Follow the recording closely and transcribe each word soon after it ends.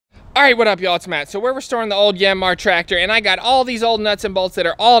Alright, what up y'all, it's Matt. So we're restoring the old Yanmar tractor, and I got all these old nuts and bolts that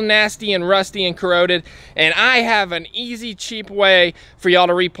are all nasty and rusty and corroded, and I have an easy, cheap way for y'all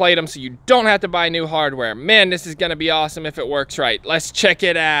to replate them so you don't have to buy new hardware. Man, this is gonna be awesome if it works right. Let's check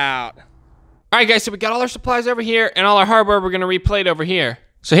it out. Alright guys, so we got all our supplies over here, and all our hardware we're gonna replate over here.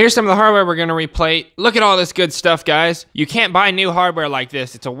 So here's some of the hardware we're gonna replate. Look at all this good stuff, guys. You can't buy new hardware like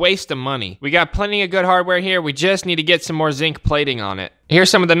this. It's a waste of money. We got plenty of good hardware here. We just need to get some more zinc plating on it.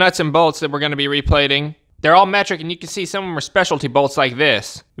 Here's some of the nuts and bolts that we're gonna be replating. They're all metric, and you can see some of them are specialty bolts like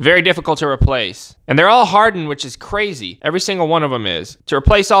this. Very difficult to replace. And they're all hardened, which is crazy. Every single one of them is. To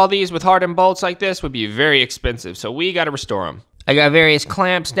replace all these with hardened bolts like this would be very expensive, so we gotta restore them. I got various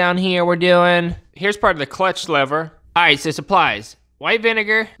clamps down here we're doing. Here's part of the clutch lever. All right, so supplies. White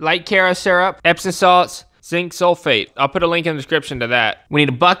vinegar, light Karo syrup, Epsom salts, Zinc Sulfate. I'll put a link in the description to that. We need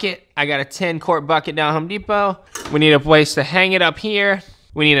a bucket. I got a 10-quart bucket down Home Depot. We need a place to hang it up here.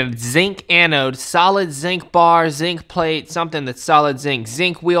 We need a zinc anode, solid zinc bar, zinc plate, something that's solid zinc.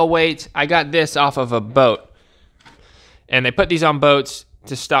 Zinc wheel weights. I got this off of a boat. And they put these on boats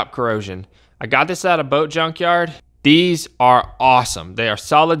to stop corrosion. I got this at a boat junkyard. These are awesome. They are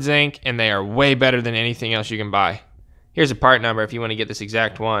solid zinc, and they are way better than anything else you can buy. Here's a part number if you want to get this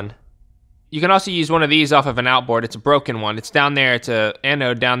exact one. You can also use one of these off of an outboard. It's a broken one. It's down there. It's an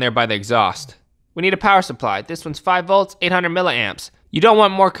anode down there by the exhaust. We need a power supply. This one's 5 volts, 800 milliamps. You don't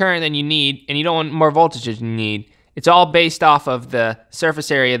want more current than you need, and you don't want more voltage than you need. It's all based off of the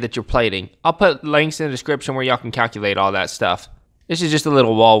surface area that you're plating. I'll put links in the description where y'all can calculate all that stuff. This is just a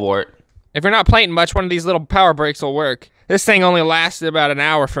little wall wart. If you're not plating much, one of these little power breaks will work. This thing only lasted about an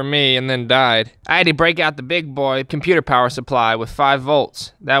hour for me and then died. I had to break out the big boy computer power supply with 5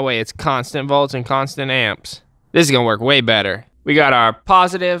 volts. That way it's constant volts and constant amps. This is gonna work way better. We got our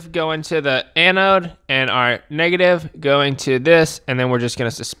positive going to the anode and our negative going to this, and then we're just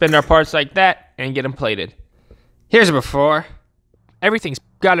gonna suspend our parts like that and get them plated. Here's a before. Everything's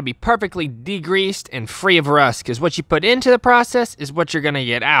gotta be perfectly degreased and free of rust, because what you put into the process is what you're gonna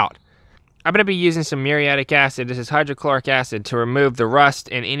get out. I'm gonna be using some muriatic acid. This is hydrochloric acid to remove the rust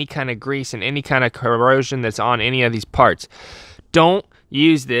and any kind of grease and any kind of corrosion that's on any of these parts. Don't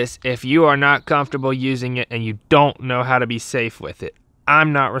use this if you are not comfortable using it and you don't know how to be safe with it.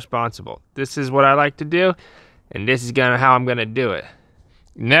 I'm not responsible. This is what I like to do, and this is how I'm gonna do it.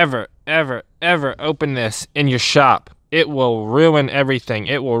 Never, ever, ever open this in your shop. It will ruin everything.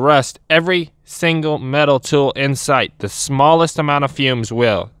 It will rust every single metal tool in sight. The smallest amount of fumes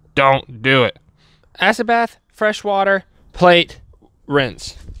will. Don't do it. Acid bath, fresh water, plate,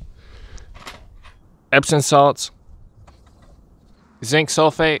 rinse. Epsom salts, zinc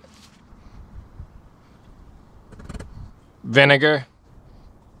sulfate, vinegar,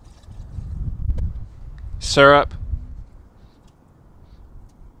 syrup,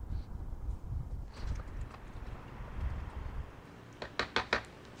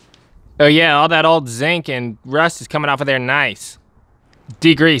 oh yeah, all that old zinc and rust is coming off of there nice.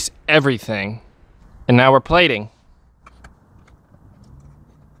 Degrease everything. And now we're plating.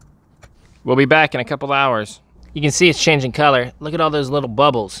 We'll be back in a couple hours. You can see it's changing color. Look at all those little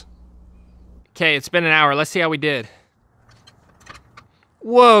bubbles. Okay, it's been an hour. Let's see how we did.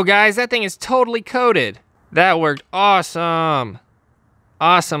 Whoa, guys, that thing is totally coated. That worked awesome.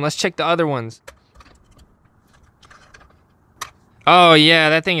 Awesome, let's check the other ones. Oh yeah,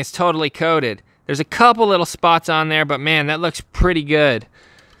 that thing is totally coated. There's a couple little spots on there, but man, that looks pretty good.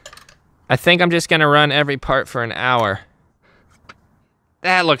 I think I'm just gonna run every part for an hour.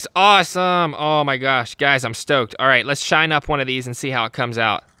 That looks awesome. Oh my gosh, guys, I'm stoked. All right, let's shine up one of these and see how it comes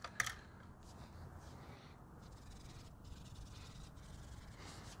out.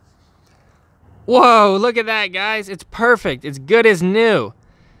 Whoa, look at that, guys. It's perfect. It's good as new.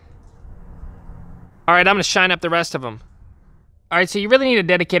 All right, I'm gonna shine up the rest of them. All right, so you really need a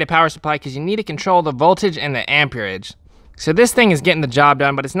dedicated power supply because you need to control the voltage and the amperage. So this thing is getting the job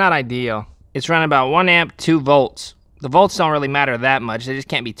done, but it's not ideal. It's running about 1 amp, 2 volts. The volts don't really matter that much. They just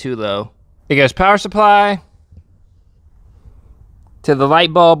can't be too low. It goes power supply to the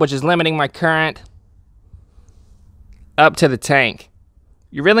light bulb, which is limiting my current, up to the tank.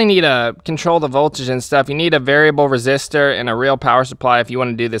 You really need to control the voltage and stuff. You need a variable resistor and a real power supply if you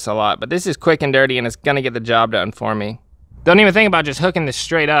want to do this a lot. But this is quick and dirty, and it's gonna get the job done for me. Don't even think about just hooking this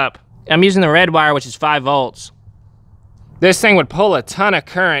straight up. I'm using the red wire, which is 5 volts. This thing would pull a ton of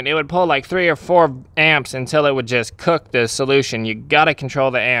current. It would pull like 3 or 4 amps until it would just cook the solution. You gotta control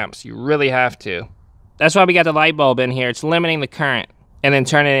the amps. You really have to. That's why we got the light bulb in here. It's limiting the current and then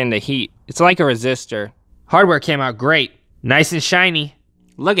turning it into heat. It's like a resistor. Hardware came out great. Nice and shiny.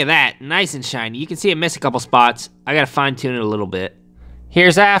 Look at that, nice and shiny. You can see it missed a couple spots. I gotta fine tune it a little bit.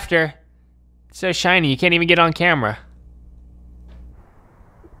 Here's after. It's so shiny, you can't even get on camera.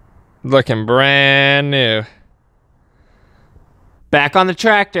 Looking brand new. Back on the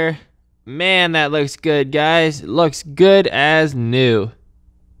tractor. Man, that looks good, guys. It looks good as new.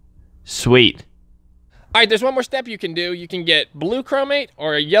 Sweet. All right, there's one more step you can do. You can get blue chromate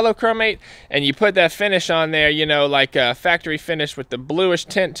or a yellow chromate, and you put that finish on there, you know, like a factory finish with the bluish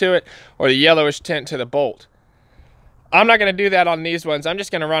tint to it or the yellowish tint to the bolt. I'm not gonna do that on these ones. I'm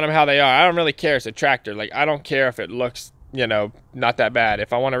just gonna run them how they are. I don't really care. It's a tractor. Like, I don't care if it looks, you know, not that bad.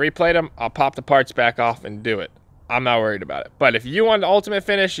 If I wanna replate them, I'll pop the parts back off and do it. I'm not worried about it. But if you want the ultimate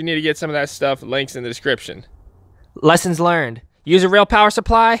finish, you need to get some of that stuff. Links in the description. Lessons learned. Use a real power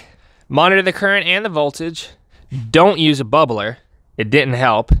supply. Monitor the current and the voltage. Don't use a bubbler. It didn't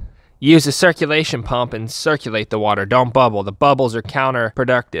help. Use a circulation pump and circulate the water. Don't bubble. The bubbles are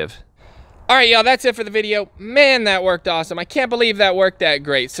counterproductive. All right, y'all, that's it for the video. Man, that worked awesome. I can't believe that worked that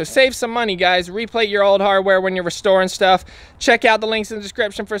great. So save some money, guys. Replate your old hardware when you're restoring stuff. Check out the links in the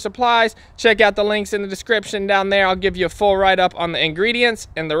description for supplies. Check out the links in the description down there. I'll give you a full write-up on the ingredients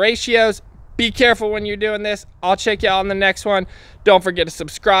and the ratios. Be careful when you're doing this. I'll check y'all on the next one. Don't forget to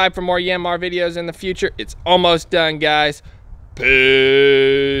subscribe for more Yanmar videos in the future. It's almost done, guys.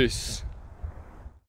 Peace.